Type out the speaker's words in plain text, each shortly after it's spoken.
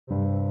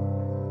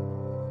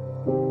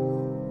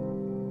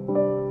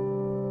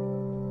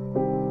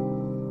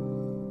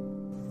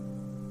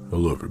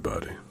Hello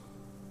everybody,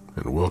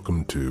 and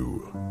welcome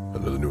to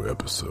another new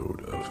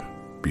episode of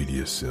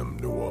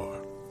BDSM Noir,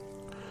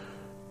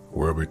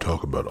 where we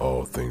talk about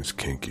all things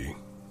kinky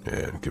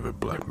and give a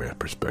black man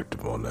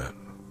perspective on that.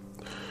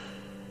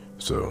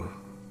 So,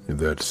 if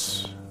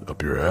that's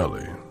up your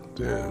alley,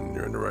 then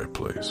you're in the right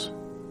place.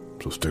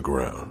 So stick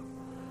around.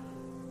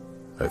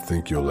 I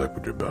think you'll like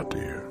what you're about to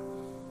hear.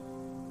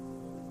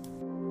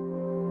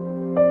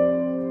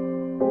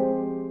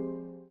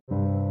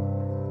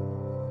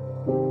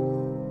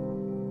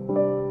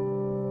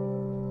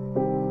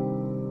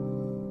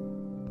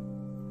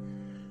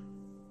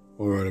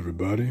 Alright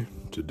everybody,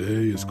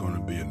 today is going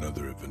to be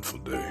another eventful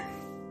day.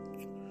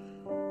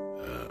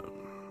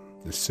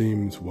 It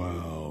seems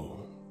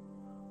while,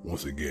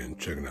 once again,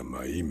 checking out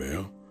my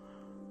email,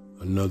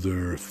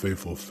 another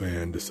faithful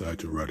fan decided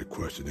to write a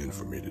question in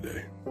for me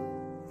today.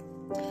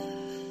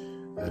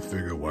 I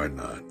figured, why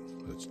not?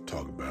 Let's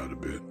talk about it a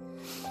bit.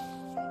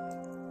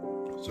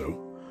 So,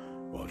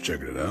 while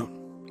checking it out,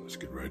 let's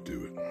get right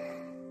to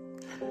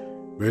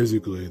it.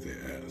 Basically, they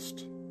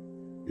asked,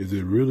 is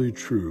it really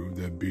true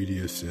that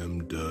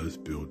BDSM does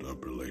build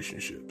up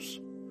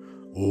relationships,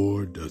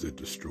 or does it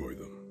destroy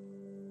them?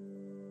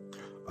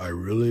 I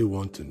really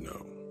want to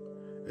know,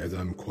 as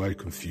I'm quite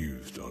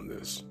confused on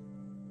this.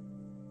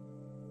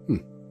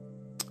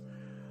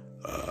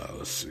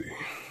 Let's see.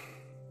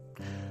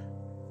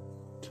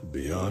 To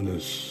be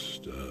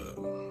honest,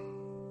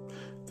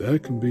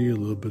 that can be a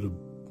little bit of,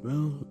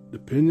 well,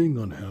 depending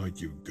on how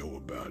you go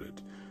about it,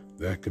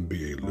 that can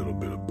be a little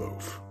bit of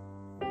both.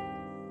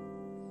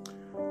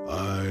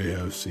 I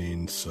have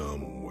seen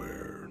some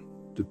where,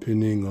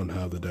 depending on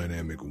how the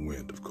dynamic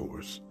went, of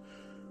course,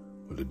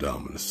 with the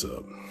dominant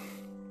sub,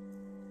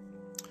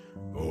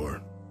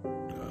 or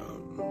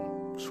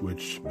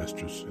switch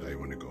mistress, how you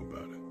want to go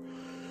about it.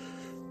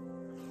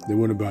 They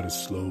went about it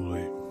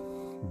slowly,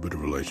 built a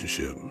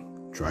relationship,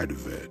 tried to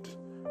vet,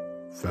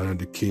 found out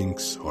the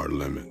kinks, hard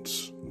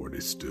limits, where they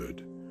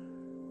stood,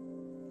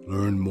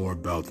 learned more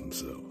about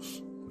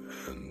themselves,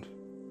 and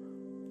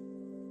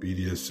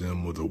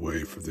BDSM was a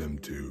way for them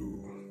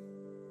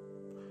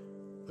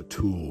a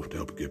tool to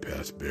help get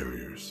past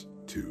barriers,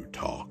 to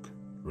talk,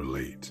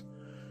 relate,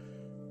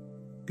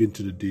 get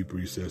into the deep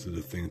recesses of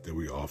the things that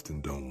we often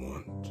don't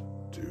want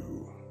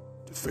to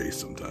face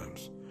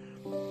sometimes.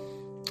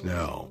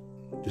 Now,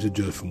 this is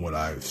just from what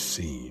I've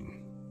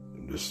seen.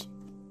 I'm just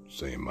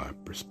saying my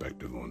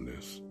perspective on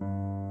this.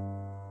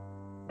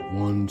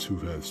 Ones who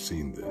have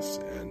seen this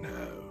and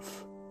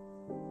have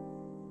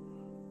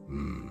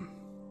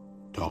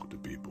talked to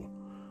people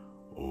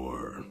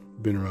or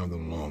been around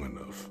them long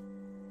enough.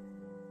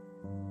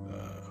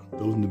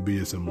 Those in the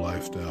BDSM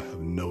lifestyle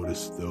have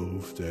noticed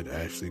those that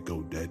actually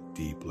go that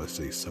deep, let's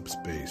say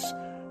subspace,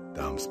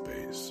 dom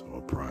space,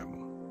 or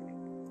primal.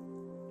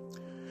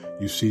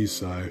 You see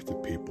sides to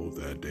people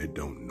that they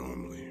don't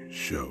normally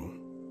show.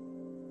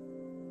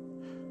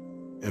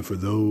 And for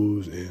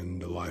those in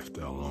the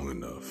lifestyle long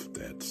enough,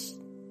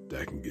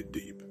 that can get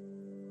deep.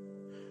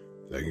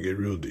 That can get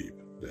real deep.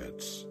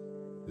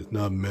 It's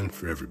not meant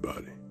for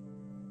everybody.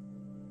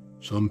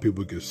 Some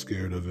people get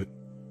scared of it.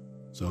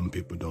 Some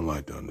people don't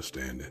like to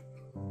understand it.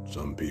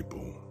 Some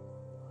people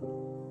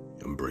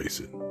embrace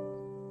it.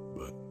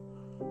 But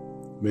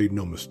make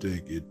no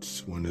mistake,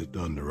 when it's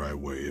done the right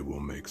way, it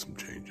will make some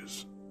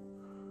changes.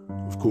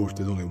 Of course,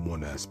 there's only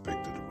one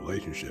aspect of the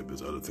relationship.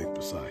 There's other things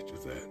besides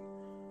just that.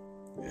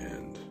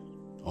 And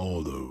all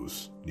of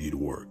those need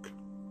work.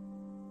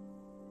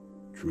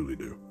 Truly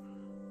do.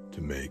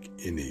 To make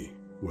any,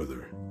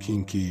 whether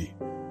kinky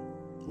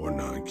or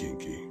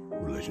non-kinky,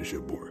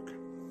 relationship work.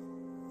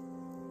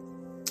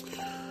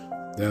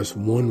 That's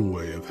one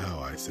way of how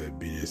I said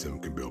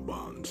BDSM can build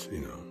bonds,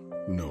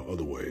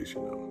 other ways,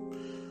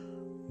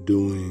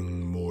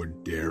 doing more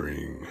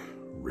daring,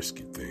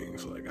 risky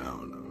things, like, I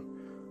don't know,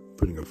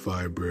 putting a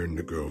fiber in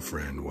the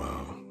girlfriend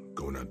while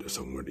going out there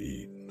somewhere to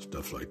eat,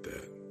 stuff like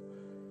that.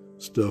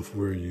 Stuff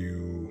where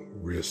you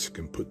risk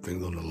and put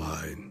things on the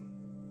line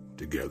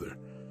together.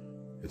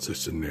 It's such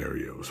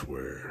scenarios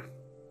where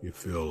you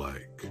feel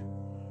like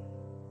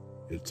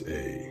it's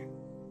a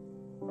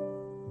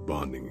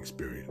bonding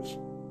experience.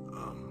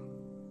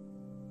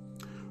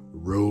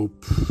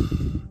 Rope,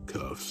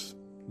 cuffs,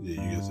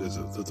 there's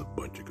a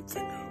bunch you could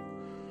think of.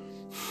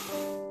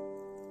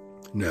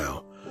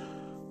 Now,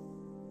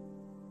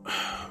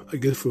 I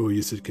guess for what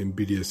you said, can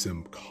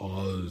BDSM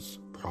cause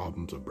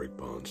problems or break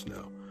bonds?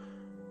 Now,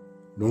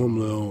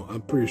 normally,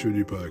 I'm pretty sure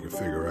you probably can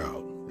figure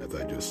out, as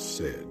I just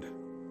said,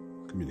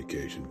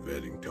 communication,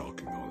 vetting,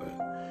 talking, all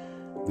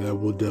that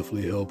will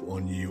definitely help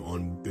on you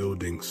on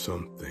building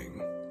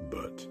something.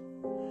 But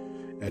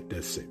at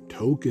that same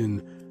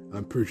token,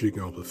 I'm pretty sure you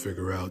can also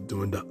figure out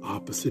doing the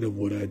opposite of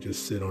what I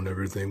just said on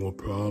everything will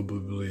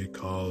probably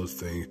cause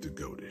things to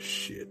go to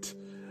shit.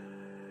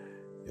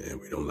 And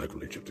we don't like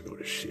relationship to go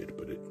to shit,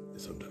 but it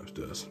sometimes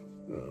does.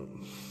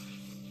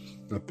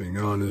 Not being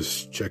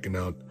honest, checking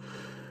out,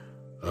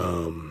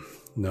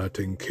 not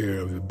taking care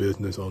of the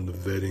business on the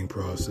vetting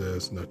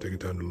process, not taking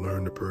time to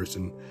learn the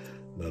person,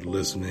 not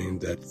listening,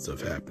 that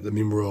stuff happens. I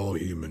mean, we're all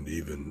human.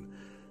 Even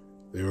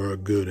there are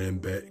good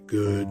and bad,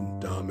 good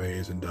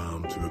dames and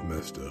doms who have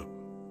messed up.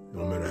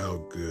 No matter how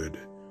good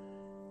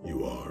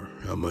you are,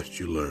 how much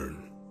you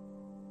learn,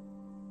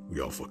 we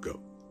all fuck up.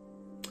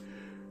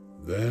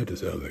 That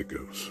is how that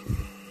goes.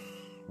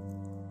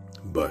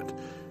 But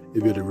if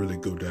you had to really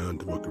go down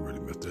to what could really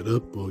mess that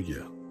up, well,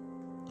 yeah.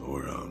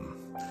 Or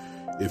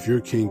if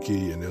you're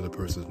kinky and the other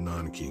person's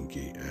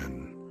non-kinky,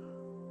 and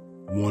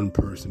one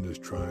person is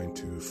trying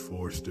to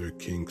force their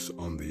kinks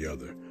on the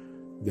other,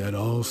 that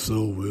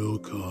also will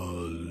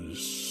cause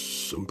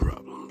some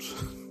problems.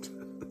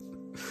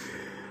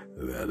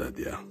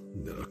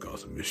 That'll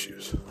cause some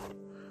issues.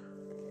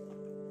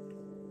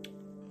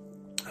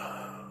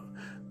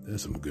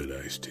 That's some good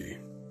iced tea.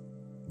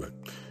 But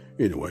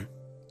anyway,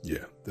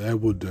 yeah, that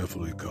will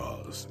definitely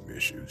cause some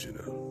issues,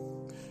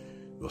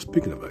 Well,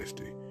 speaking of iced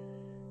tea,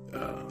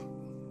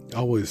 I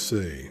always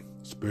say,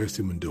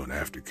 especially when doing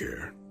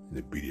aftercare in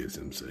a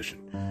BDSM session,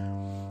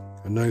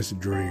 a nice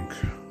drink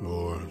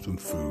or some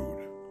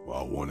food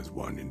while one is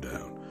winding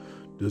down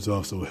does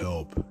also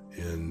help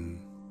in,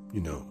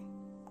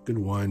 good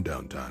wind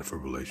down time for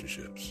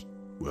relationships.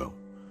 Well,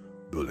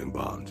 building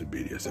bonds in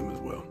BDSM as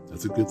well.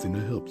 That's a good thing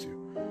that helps you,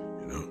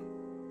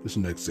 Just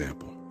an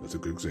example. That's a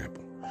good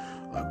example.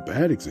 A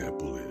bad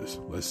example is,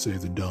 let's say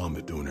the dom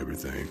is doing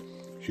everything.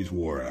 She's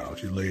wore out.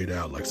 She's laid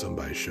out like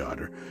somebody shot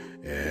her,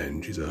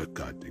 and she's a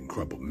goddamn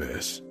crumpled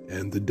mess.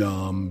 And the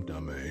dame,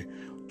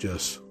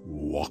 just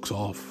walks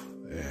off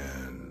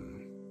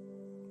and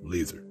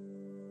leaves her.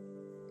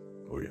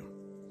 Or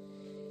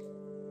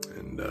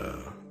And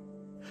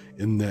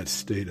in that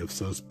state of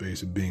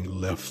subspace of being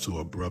left so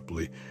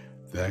abruptly,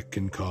 that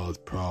can cause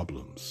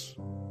problems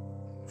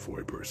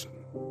for a person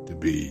to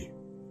be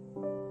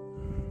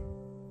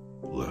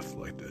left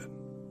like that.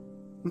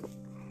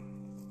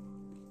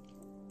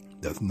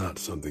 That's not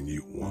something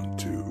you want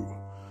to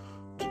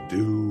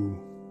do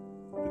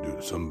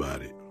to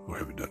somebody or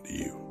have it done to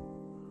you.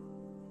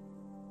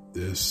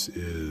 This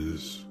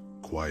is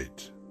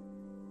quite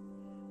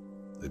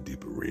a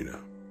deep arena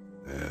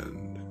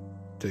and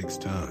takes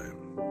time,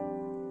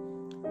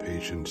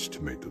 patience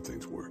to make the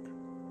things work.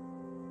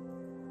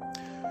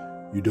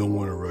 You don't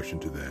want to rush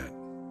into that,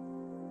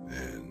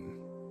 and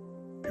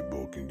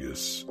people can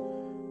just,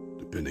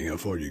 depending how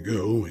far you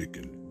go, it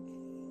can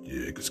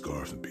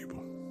scar some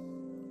people.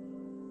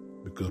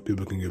 Because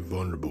people can get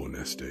vulnerable in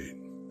that state,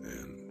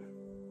 and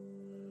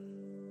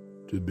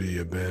to be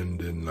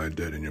abandoned like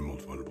that in your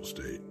most vulnerable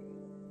state,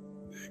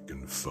 it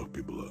can fuck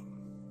people up.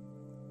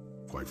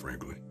 Quite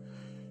frankly,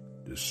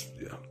 just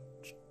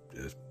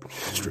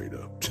straight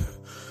up,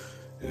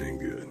 it ain't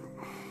good.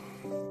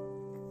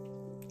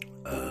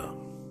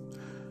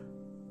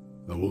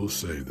 I will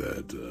say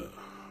that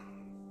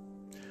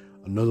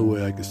another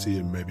way I could see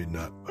it, maybe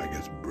not,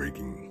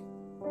 breaking,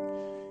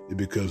 is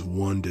because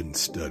one didn't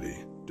study,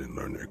 didn't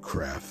learn their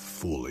craft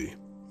fully.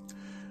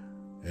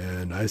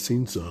 And I've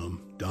seen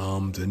some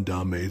doms and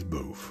dames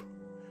both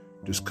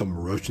just come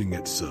rushing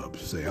at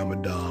subs, say, I'm a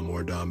dom or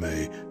a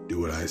dame,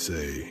 do what I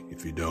say.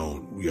 If you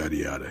don't, yada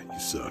yada, you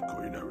suck,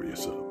 or you're not really a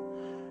sub.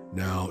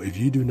 Now, if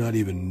you do not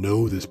even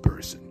know this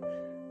person,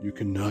 you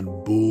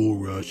cannot bull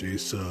rush a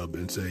sub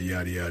and say,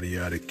 yada yada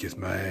yada, kiss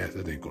my ass.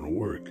 That ain't gonna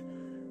work.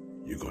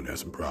 You're gonna have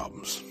some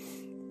problems.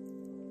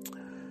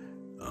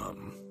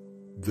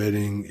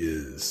 Vetting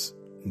is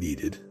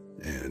needed,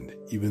 and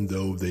even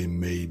though they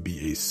may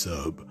be a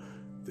sub,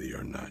 they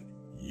are not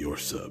your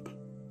sub.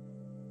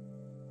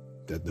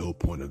 That's the whole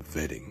point of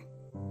vetting,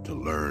 to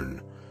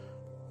learn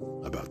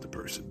about the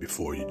person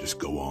before you just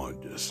go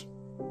on just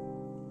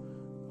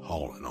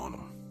hauling on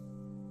them.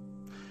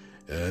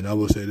 And I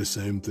will say the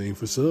same thing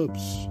for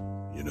subs.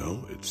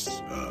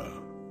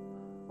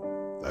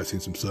 I've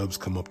seen some subs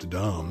come up to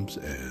doms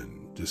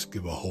and just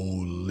give a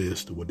whole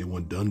list of what they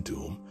want done to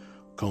them,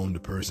 calling the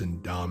person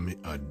dom,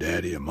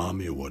 daddy or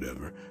mommy or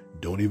whatever,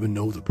 don't even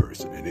know the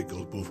person, and it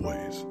goes both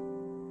ways.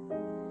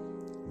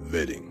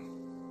 Vetting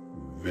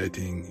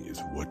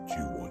is what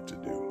you want to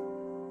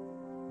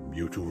do.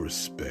 Mutual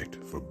respect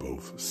for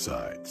both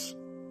sides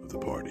of the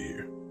party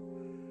here.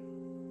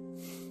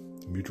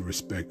 Mutual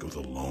respect goes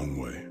a long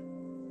way,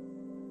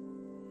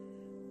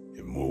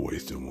 in more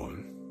ways than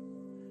one.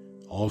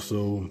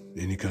 Also,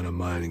 any kind of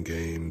mind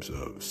games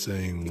of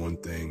saying one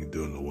thing,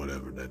 doing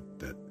whatever, that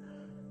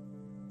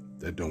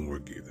don't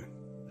work either.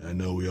 I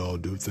know we all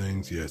do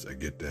things, yes, I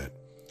get that.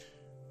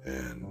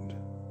 And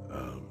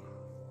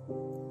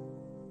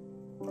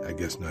I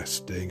guess not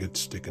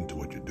sticking to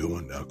what you're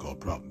doing, that'll cause a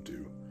problem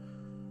too.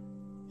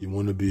 You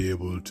want to be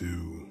able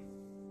to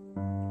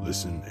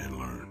listen and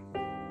learn.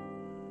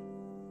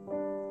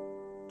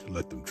 To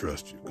let them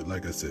trust you. Because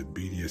like I said,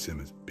 BDSM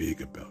is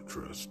big about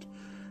trust.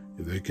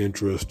 If they can't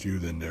trust you,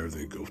 then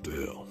everything goes to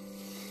hell.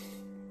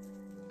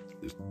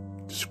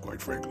 Just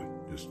quite frankly,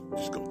 just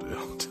go to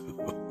hell.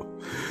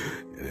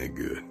 It ain't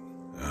good.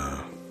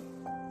 At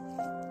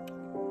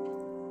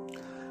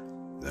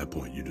that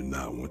point, you do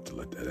not want to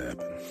let that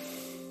happen.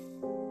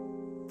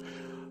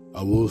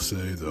 I will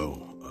say,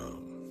 though,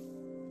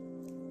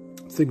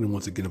 thinking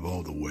once again of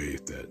all the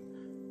ways that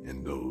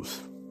in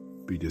those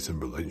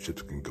BDSM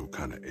relationships can go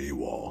kind of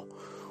AWOL.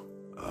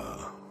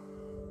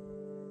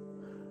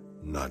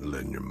 Not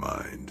letting your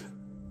mind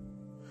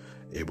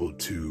able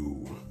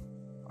to,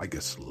 I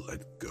guess,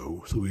 let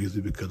go so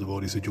easily because of all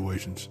these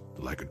situations.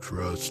 The lack of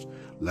trust,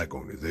 lack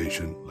of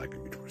organization, lack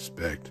of mutual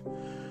respect.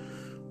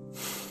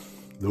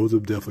 Those are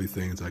definitely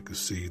things I could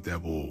see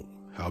that will,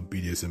 how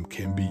BDSM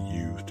can be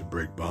used to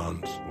break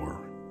bonds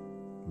or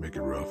make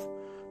it rough.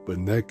 But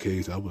in that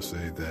case, I would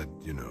say that,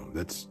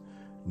 that's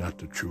not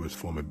the truest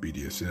form of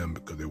BDSM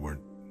because they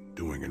weren't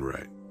doing it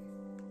right.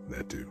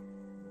 That too.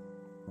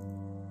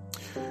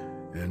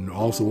 And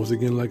also, once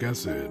again, like I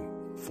said,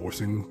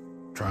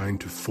 trying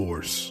to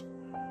force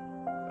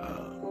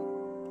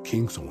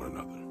kinks on one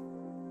another.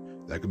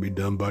 That could be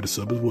done by the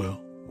sub as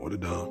well, or the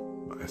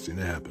dom. I've seen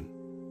it happen.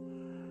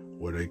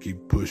 Where they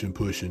keep pushing,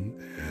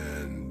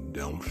 and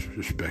don't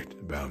respect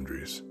the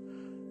boundaries.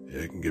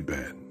 It can get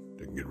bad.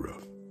 It can get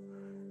rough.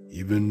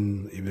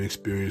 Even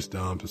experienced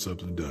doms and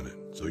subs have done it.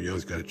 So you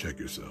always got to check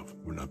yourself.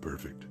 We're not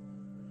perfect.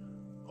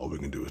 All we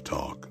can do is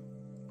talk,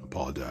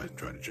 apologize, and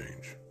try to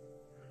change.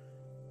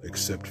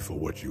 Accept for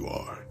what you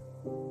are,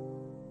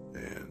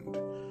 and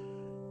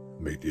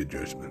make the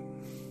adjustment.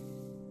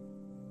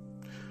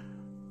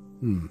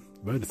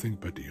 If I had to think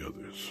about the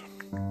others.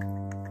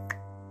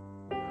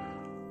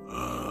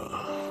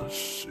 Let's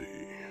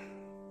see.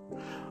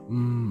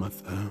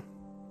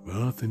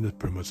 I think that's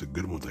pretty much the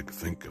good ones I can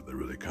think of that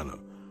really kind of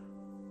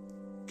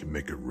can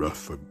make it rough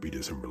for a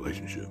BDSM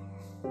relationship.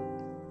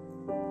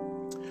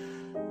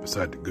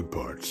 Beside the good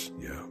parts,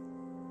 yeah,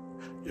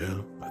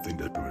 I think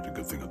that's pretty much a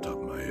good thing on top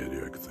of my head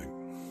here, I could think.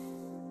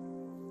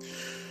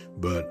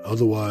 But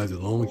otherwise, as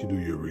long as you do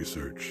your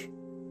research,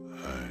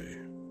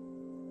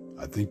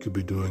 I think you'll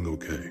be doing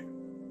okay.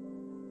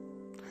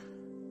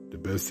 The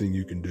best thing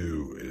you can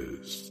do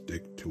is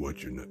stick to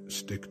what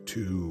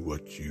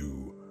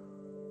you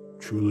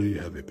truly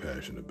have a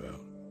passion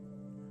about.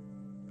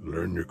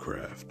 Learn your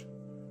craft.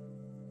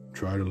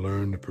 Try to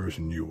learn the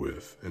person you're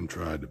with and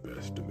try the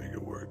best to make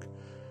it work.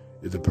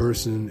 If the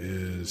person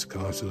is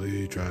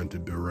constantly trying to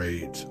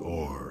berate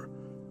or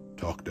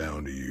talk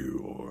down to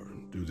you or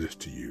do this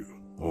to you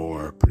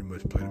or pretty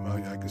much play them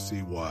out, I can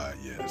see why,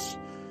 yes,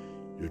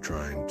 you're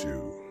trying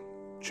to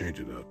change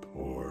it up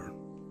or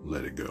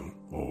let it go,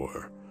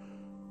 or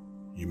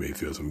you may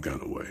feel some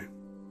kind of way.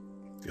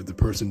 If the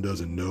person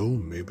doesn't know,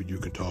 maybe you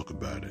can talk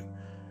about it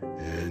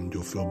and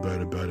you'll feel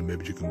better about it.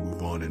 Maybe you can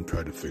move on and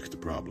try to fix the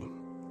problem.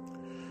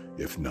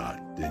 If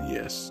not, then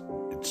yes,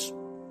 it's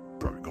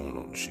probably going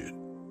on shit.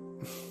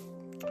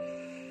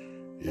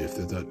 If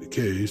that's not the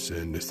case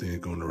and this thing is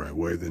going the right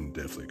way, then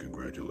definitely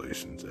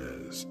congratulations,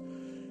 as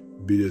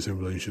BDSM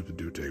relationships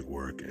do take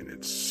work and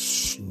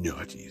it's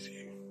not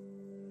easy.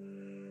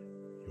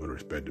 You want to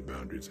respect the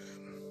boundaries and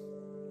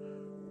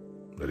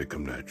let it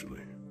come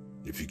naturally,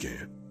 if you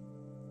can.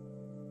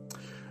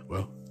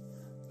 Well,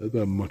 that's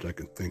about much I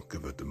can think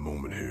of at the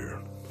moment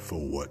here for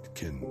what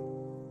can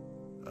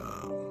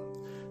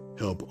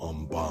help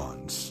on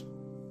bonds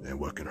and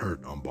what can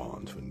hurt on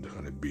bonds from the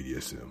kind of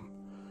BDSM.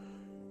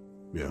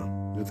 Yeah,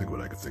 that's what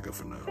I can think of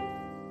for now.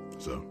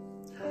 So,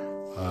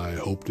 I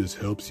hope this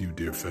helps you,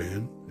 dear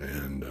fan,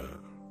 and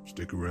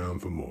stick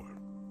around for more.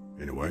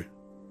 Anyway,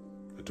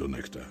 until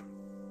next time.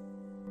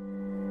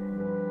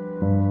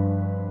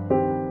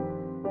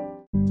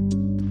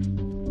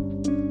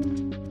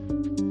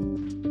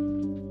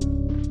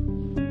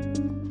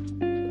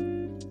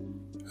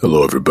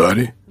 Hello,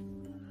 everybody.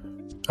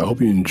 I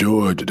hope you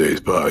enjoyed today's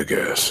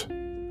podcast.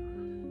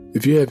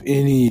 If you have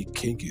any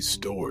kinky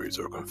stories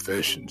or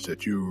confessions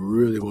that you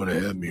really want to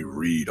have me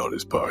read on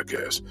this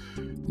podcast,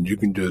 you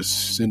can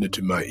just send it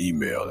to my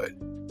email at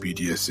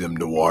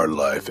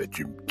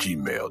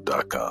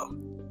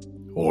bdsmnoirlife@gmail.com,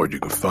 or you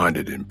can find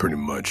it in pretty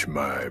much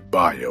my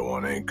bio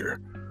on Anchor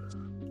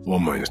or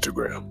my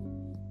Instagram.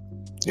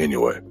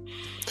 Anyway,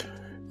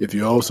 if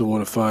you also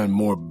want to find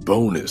more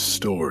bonus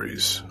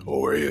stories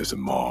or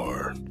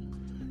ASMR,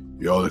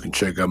 y'all can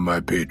check out my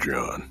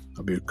Patreon.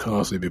 I'll be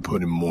constantly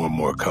putting more and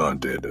more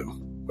content of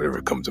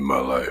whatever comes in my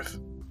life.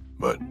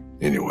 But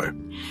anyway,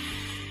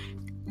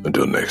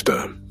 until next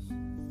time.